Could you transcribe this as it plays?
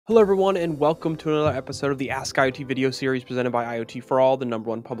Hello everyone and welcome to another episode of the Ask IoT video series presented by IoT for All, the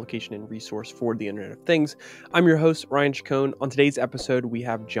 #1 publication and resource for the Internet of Things. I'm your host, Ryan Chacon. On today's episode, we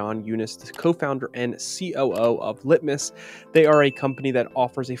have Younes, the co-founder and COO of Litmus. They are a company that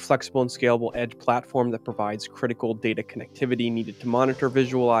offers a flexible and scalable edge platform that provides critical data connectivity needed to monitor,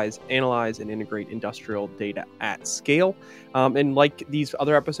 visualize, analyze, and integrate industrial data at scale. And like these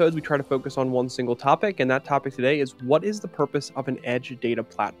other episodes, we try to focus on one single topic, and that topic today is what is the purpose of an edge data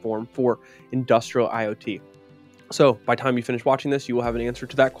platform for industrial IoT. So by the time you finish watching this, you will have an answer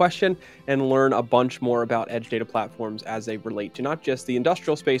to that question and learn a bunch more about edge data platforms as they relate to not just the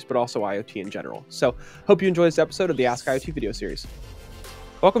industrial space, but also IoT in general. So hope you enjoy this episode of the Ask IoT video series.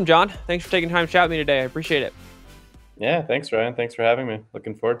 Welcome, John. Thanks for taking time to chat with me today. I appreciate it. Yeah, thanks, Ryan. Thanks for having me.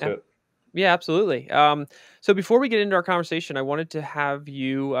 Looking forward to it. Yeah, absolutely. So before we get into our conversation, I wanted to have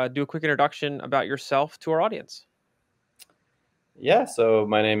you do a quick introduction about yourself to our audience. Yeah, so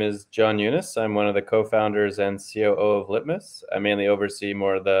my name is John Younes. I'm one of the co-founders and COO of Litmus. I mainly oversee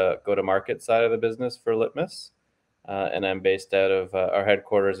more of the go-to-market side of the business for Litmus, and I'm based out of our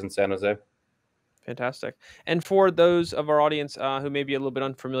headquarters in San Jose. Fantastic. And for those of our audience who may be a little bit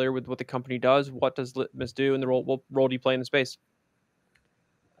unfamiliar with what the company does, what does Litmus do, and what role do you play in the space?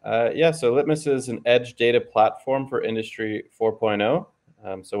 So Litmus is an edge data platform for Industry 4.0.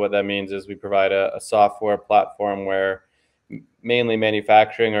 So what that means is we provide a software platform where mainly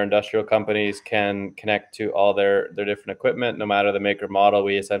manufacturing or industrial companies can connect to all their different equipment, no matter the make or model.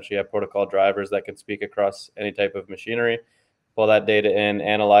 We essentially have protocol drivers that can speak across any type of machinery, pull that data in,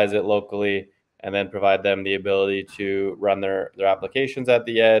 analyze it locally, and then provide them the ability to run their applications at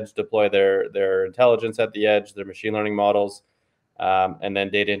the edge, deploy their intelligence at the edge, their machine learning models, and then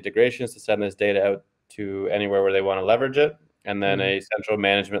data integrations to send this data out to anywhere where they want to leverage it. And then a central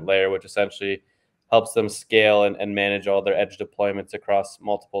management layer, which essentially helps them scale and manage all their edge deployments across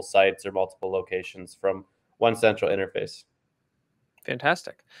multiple sites or multiple locations from one central interface.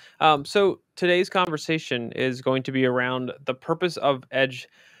 Fantastic. So today's conversation is going to be around the purpose of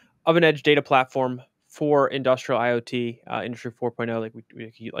an edge data platform for industrial IoT, Industry 4.0,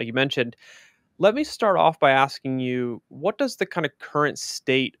 like you mentioned. Let me start off by asking you, what does the kind of current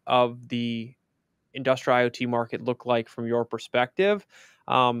state of the industrial IoT market look like from your perspective?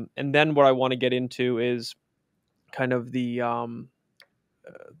 And then what I want to get into is kind of the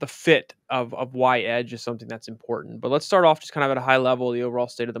fit of why edge is something that's important. But let's start off just kind of at a high level, the overall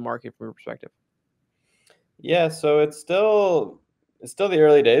state of the market from your perspective. Yeah, so it's still the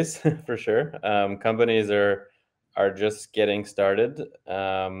early days for sure. Companies are just getting started.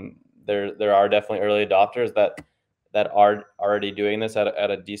 There are definitely early adopters that are already doing this at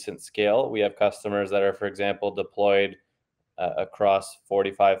a decent scale. We have customers that are, for example, deployed across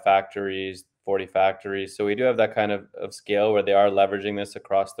 45 factories, 40 factories. So we do have that kind of scale where they are leveraging this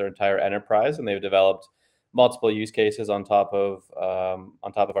across their entire enterprise, and they've developed multiple use cases on top of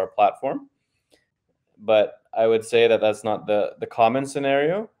our platform. But I would say that that's not the common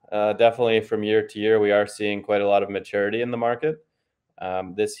scenario. Definitely from year to year, we are seeing quite a lot of maturity in the market.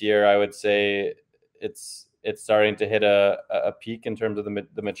 This year, I would say it's starting to hit a peak in terms of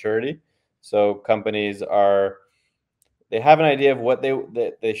the maturity. So companies they have an idea of what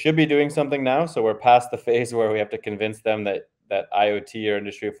they should be doing something now. So we're past the phase where we have to convince them that IoT or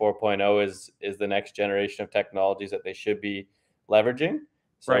Industry 4.0 is the next generation of technologies that they should be leveraging.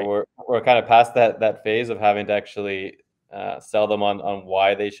 So Right. we're kind of past that phase of having to actually sell them on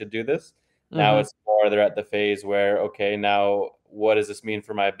why they should do this. Now Hmm. it's more they're at the phase where, okay, now what does this mean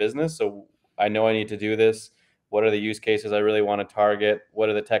for my business? So I know I need to do this. What are the use cases I really want to target? What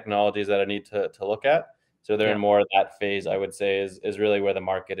are the technologies that I need to look at? So they're Yeah. in more of that phase, I would say, is really where the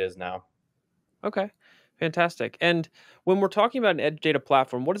market is now. Okay. Fantastic. And when we're talking about an edge data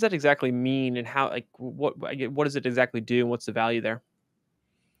platform, what does that exactly mean, and how, like, what does it exactly do, and what's the value there?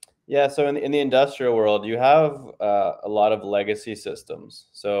 Yeah, so in the industrial world, you have a lot of legacy systems.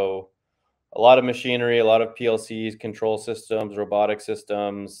 So a lot of machinery, a lot of PLCs, control systems, robotic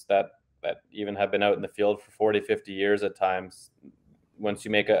systems that even have been out in the field for 40, 50 years at times. Once you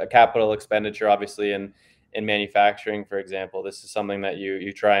make a capital expenditure, obviously in manufacturing, for example, this is something that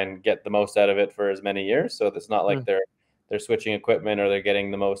you try and get the most out of it for as many years. So it's not like Mm. they're switching equipment or they're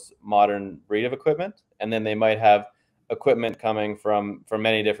getting the most modern breed of equipment. And then they might have equipment coming from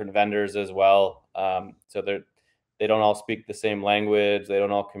many different vendors as well. So they don't all speak the same language. They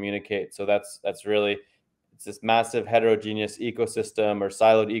don't all communicate. So that's really it's this massive heterogeneous ecosystem or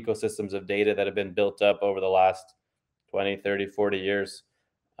siloed ecosystems of data that have been built up over the last 20, 30, 40 years.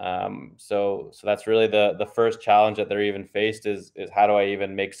 So that's really the first challenge that they're even faced is how do I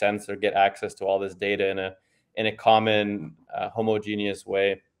even make sense or get access to all this data in a common homogeneous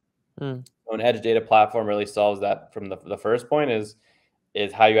way. Mm, So an edge data platform really solves that from the first point is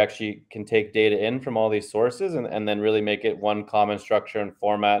how you actually can take data in from all these sources and then really make it one common structure and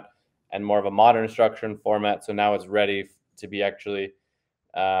format and more of a modern structure and format. So now it's ready to be actually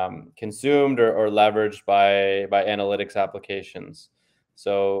consumed or leveraged by analytics applications.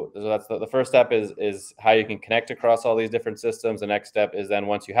 So that's the first step is how you can connect across all these different systems. The next step is then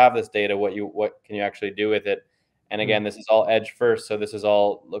once you have this data, what can you actually do with it? And mm, again, this is all edge first. So this is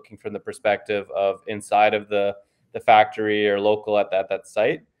all looking from the perspective of inside of the factory or local at that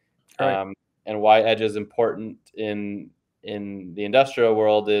site. right. Um, and why edge is important in the industrial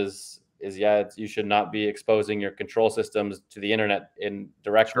world is yeah, you should not be exposing your control systems to the internet in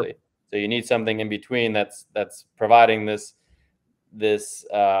Sure. directly. So you need something in between that's providing this this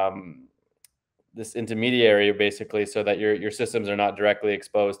intermediary basically, so that your systems are not directly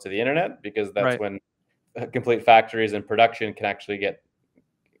exposed to the internet, because that's Right. when complete factories and production can actually get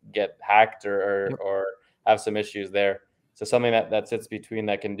hacked Yep. or have some issues there. So something that sits between,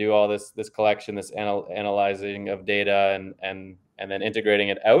 that can do all this collection, this analyzing of data and then integrating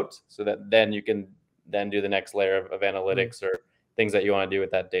it out, so that then you can then do the next layer of Mm. analytics or things that you want to do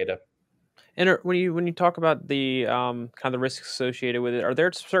with that data. And when you talk about the kind of the risks associated with it, are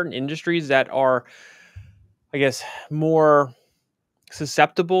there certain industries that are, I guess, more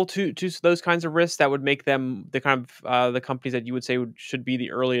susceptible to those kinds of risks that would make them the kind of the companies that you would say should be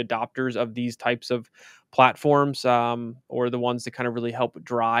the early adopters of these types of platforms, or the ones that kind of really help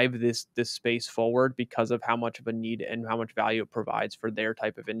drive this space forward because of how much of a need and how much value it provides for their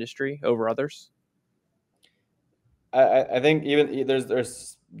type of industry over others? I think even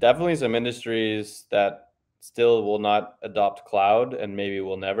there's definitely some industries that still will not adopt cloud and maybe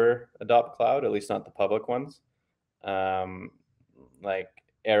will never adopt cloud, at least not the public ones. um, like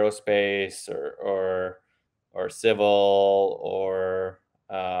aerospace or civil or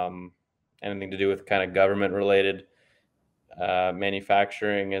anything to do with kind of government related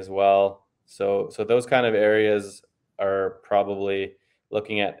manufacturing as well. So those kind of areas are probably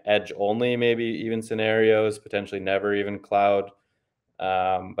looking at edge only, maybe even scenarios, potentially never even cloud.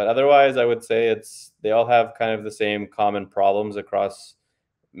 But otherwise, I would say they all have kind of the same common problems across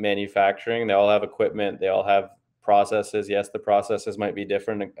manufacturing. They all have equipment. They all have processes. Yes, the processes might be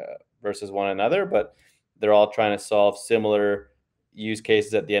different versus one another, but they're all trying to solve similar use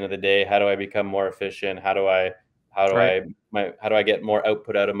cases at the end of the day. How do I become more efficient? How do Right. how do I get more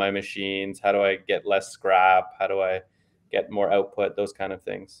output out of my machines? How do I get less scrap? How do I get more output? Those kind of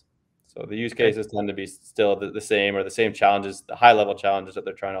things. So the use Okay. cases tend to be still the same, or the same challenges, the high level challenges that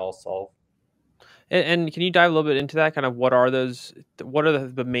they're trying to all solve. And can you dive a little bit into that? Kind of what are those? What are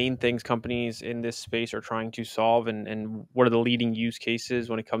the main things companies in this space are trying to solve, and what are the leading use cases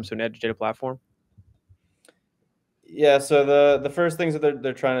when it comes to an edge data platform? Yeah, so the first things that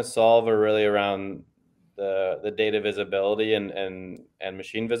they're trying to solve are really around the data visibility and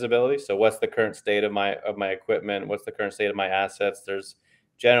machine visibility. So what's the current state of my equipment? What's the current state of my assets? There's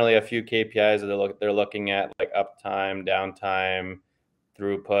generally a few KPIs that they're looking at, like uptime, downtime,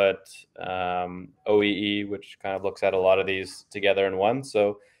 throughput, OEE, which kind of looks at a lot of these together in one.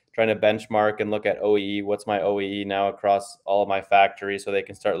 So trying to benchmark and look at OEE. What's my OEE now across all of my factories, so they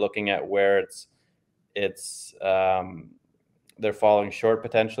can start looking at where it's they're falling short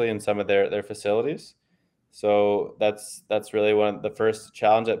potentially in some of their facilities. So that's really one of the first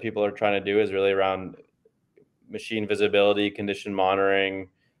challenge that people are trying to do, is really around machine visibility, condition monitoring,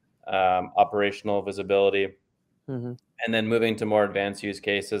 operational visibility, Hmm. and then moving to more advanced use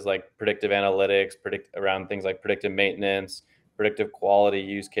cases like predictive analytics, predict around things like predictive maintenance, predictive quality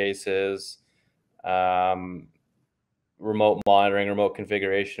use cases, um, remote monitoring, remote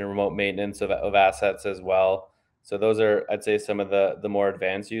configuration, remote maintenance of assets as well. So those are, I'd say, some of the more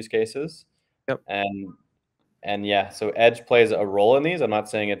advanced use cases. Yep. And and yeah, so edge plays a role in these. I'm not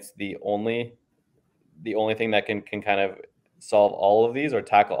saying it's the only thing that can kind of solve all of these or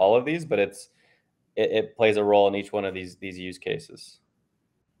tackle all of these, but it plays a role in each one of these use cases.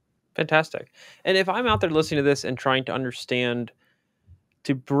 Fantastic. And if I'm out there listening to this and trying to understand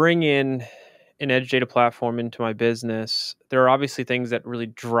to bring in an edge data platform into my business, there are obviously things that really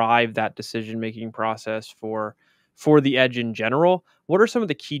drive that decision making process for the edge in general. What are some of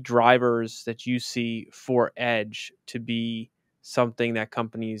the key drivers that you see for edge to be something that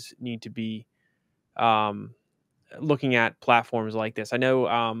companies need to be um, looking at platforms like this? I know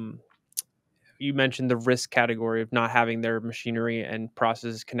you mentioned the risk category of not having their machinery and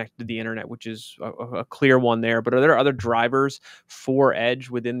processes connected to the internet, which is a clear one there. But are there other drivers for edge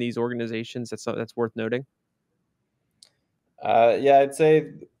within these organizations that's worth noting? Yeah, I'd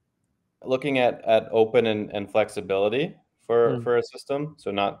say looking at open and flexibility for Mm, for a system.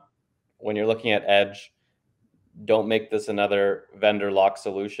 So not when you're looking at edge, don't make this another vendor lock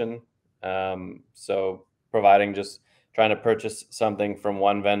solution. So providing just trying to purchase something from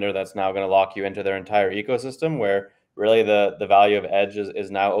one vendor that's now going to lock you into their entire ecosystem, where really the value of edge is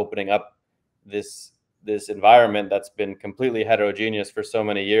now opening up this this environment that's been completely heterogeneous for so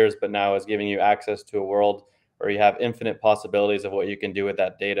many years, but now is giving you access to a world where you have infinite possibilities of what you can do with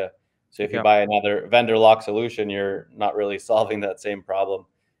that data. So if you Yeah. buy another vendor lock solution, you're not really solving that same problem.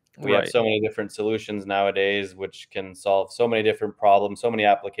 We have Right. so many different solutions nowadays which can solve so many different problems, so many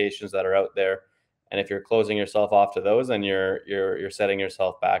applications that are out there. And if you're closing yourself off to those, then you're setting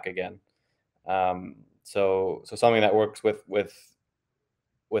yourself back again. So something that works with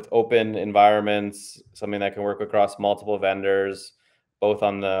open environments, something that can work across multiple vendors, both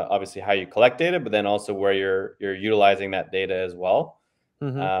on the obviously how you collect data, but then also where you're utilizing that data as well.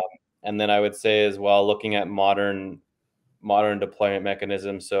 Mm-hmm. Um, and then I would say as well, looking at modern deployment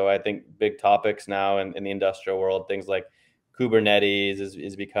mechanisms. So I think big topics now in the industrial world, things like Kubernetes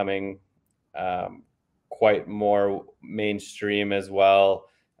is becoming um, quite more mainstream as well.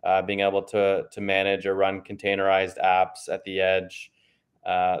 Being able to manage or run containerized apps at the edge,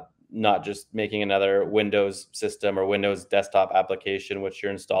 uh, not just making another Windows system or Windows desktop application which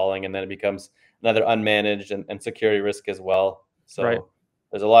you're installing, and then it becomes another unmanaged and security risk as well. Right. So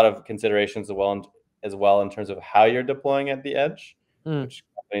there's a lot of considerations as well in terms of how you're deploying at the edge, Mm. which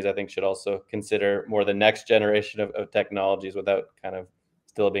companies I think should also consider more the next generation of technologies without kind of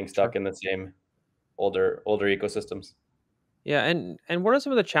still being Sure. stuck in the same older ecosystems. Yeah, and what are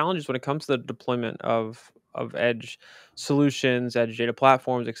some of the challenges when it comes to the deployment of edge solutions, edge data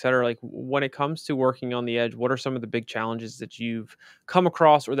platforms, et cetera? Like when it comes to working on the edge, what are some of the big challenges that you've come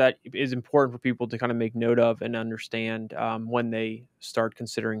across, or that is important for people to kind of make note of and understand when they start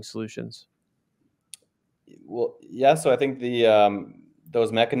considering solutions? Well, yeah. So I think the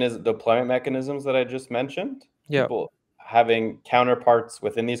those deployment mechanisms that I just mentioned, Yeah. people having counterparts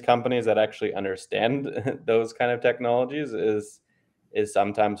within these companies that actually understand those kind of technologies is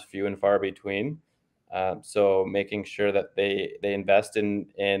sometimes few and far between. So making sure that they invest in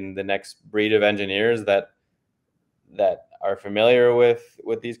the next breed of engineers that are familiar with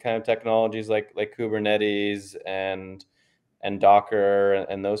these kind of technologies like Kubernetes and Docker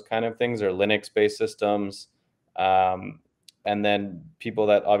and those kind of things, or Linux based systems. Um, and then people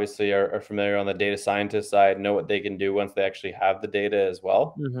that obviously are familiar on the data scientist side know what they can do once they actually have the data as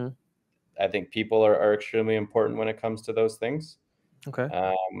well. Hmm. I think people are extremely important when it comes to those things. Okay.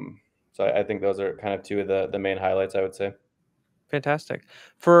 Um, so I think those are kind of two of the main highlights, I would say. Fantastic.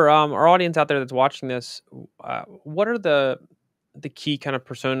 For our audience out there that's watching this, what are the key kind of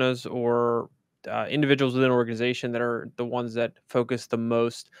personas or individuals within an organization that are the ones that focus the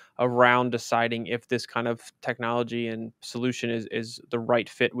most around deciding if this kind of technology and solution is the right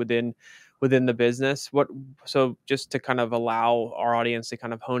fit within the business? What so just to kind of allow our audience to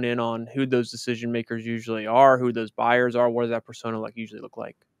kind of hone in on who those decision makers usually are, who those buyers are, what does that persona like usually look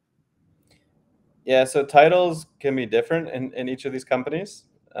like? Yeah, so titles can be different in each of these companies.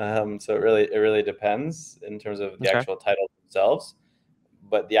 So it really depends in terms of the Okay. actual titles themselves.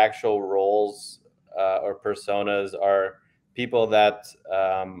 But the actual roles or personas are people that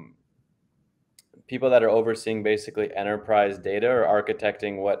um, people that are overseeing basically enterprise data or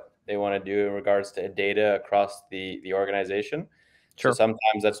architecting what they want to do in regards to data across the organization. So Sure.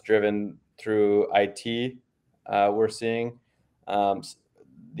 sometimes that's driven through IT. We're seeing um,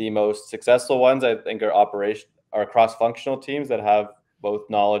 the most successful ones, I think, are cross-functional teams that have both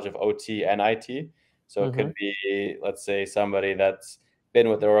knowledge of OT and IT. So it Hmm. could be, let's say, somebody that's been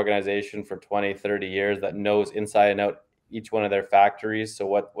with their organization for 20, 30 years that knows inside and out each one of their factories. So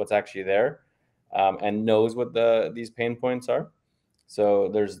what's actually there, and knows what these pain points are. So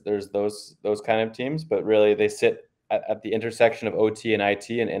there's those kind of teams, but really they sit at the intersection of OT and IT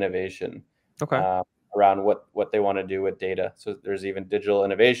and innovation, Okay. um, around what they want to do with data. So there's even digital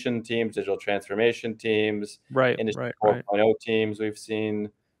innovation teams, digital transformation teams, Right. industry Right. Right. 4.0 teams we've seen.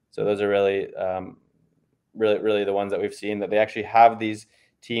 So those are really the ones that we've seen, that they actually have these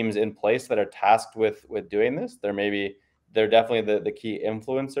teams in place that are tasked with doing this. They're definitely the key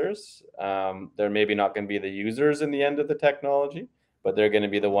influencers. They're maybe not going to be the users in the end of the technology, but they're going to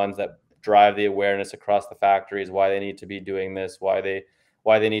be the ones that drive the awareness across the factories, why they need to be doing this, why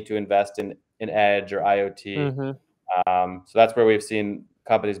they need to invest in edge or IoT. Hmm. So that's where we've seen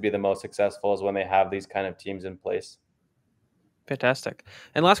companies be the most successful, is when they have these kind of teams in place. Fantastic.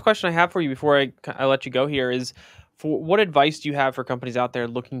 And last question I have for you before I let you go here is, for what advice do you have for companies out there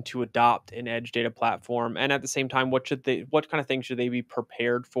looking to adopt an edge data platform? And at the same time, what kind of things should they be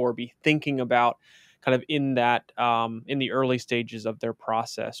prepared for, be thinking about kind of in that in the early stages of their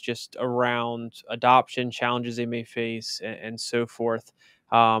process, just around adoption challenges they may face and so forth.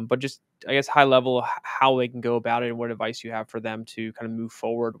 But just I guess high level how they can go about it and what advice you have for them to kind of move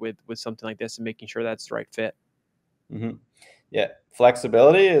forward with something like this and making sure that's the right fit. Hmm. Yeah,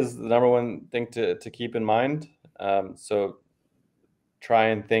 flexibility is the number one thing to keep in mind. So try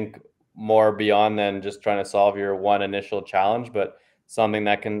and think more beyond than just trying to solve your one initial challenge, but something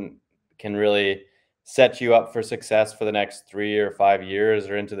that can really set you up for success for the next 3 or 5 years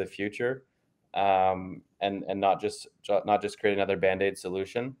or into the future, and not just create another band-aid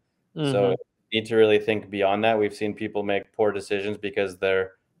solution. So Hmm. you need to really think beyond that. We've seen people make poor decisions because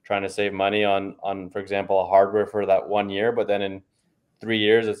they're trying to save money on, for example, hardware for that 1 year, but then in 3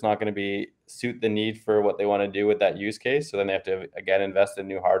 years, it's not going to be suit the need for what they want to do with that use case. So then they have to again invest in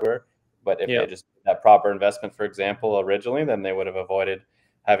new hardware. But if they Yeah. just did that proper investment, for example, originally, then they would have avoided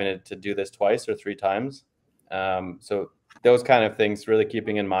having to do this twice or three times. So those kind of things, really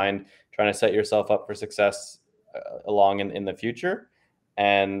keeping in mind, trying to set yourself up for success along in the future.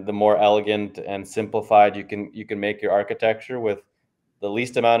 And the more elegant and simplified you can make your architecture with the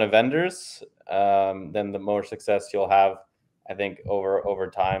least amount of vendors, then the more success you'll have, I think, over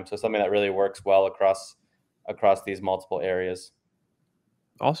time. So something that really works well across these multiple areas.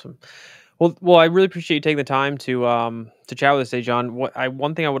 Awesome. Well, I really appreciate you taking the time to chat with us today, John.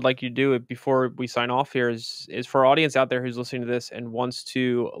 One thing I would like you to do before we sign off here is for our audience out there who's listening to this and wants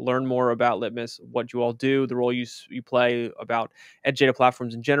to learn more about Litmus, what you all do, the role you play, about edge data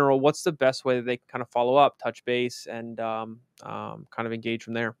platforms in general. What's the best way that they can kind of follow up, touch base, and kind of engage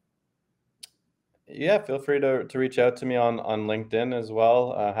from there? Yeah, feel free to reach out to me on LinkedIn as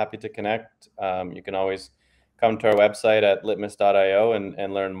well. Happy to connect. You can always come to our website at litmus.io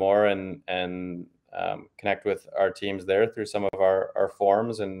and learn more and connect with our teams there through some of our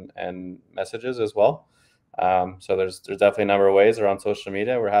forums and messages as well. So there's definitely a number of ways around social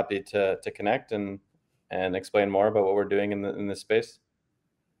media. We're happy to connect and explain more about what we're doing in this space.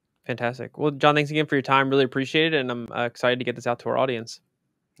 Fantastic. Well, John, thanks again for your time. Really appreciate it, and I'm excited to get this out to our audience.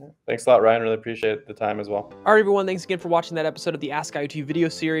 Yeah. Thanks a lot, Ryan. Really appreciate the time as well. All right, everyone, thanks again for watching that episode of the Ask IoT video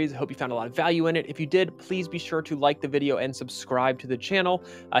series. I hope you found a lot of value in it. If you did, please be sure to like the video and subscribe to the channel.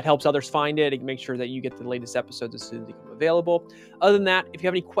 It helps others find it and make sure that you get the latest episodes as soon as they become available. Other than that, if you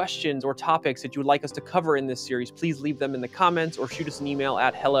have any questions or topics that you would like us to cover in this series, please leave them in the comments or shoot us an email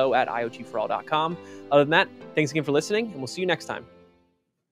at hello@iotforall.com. Other than that, thanks again for listening, and we'll see you next time.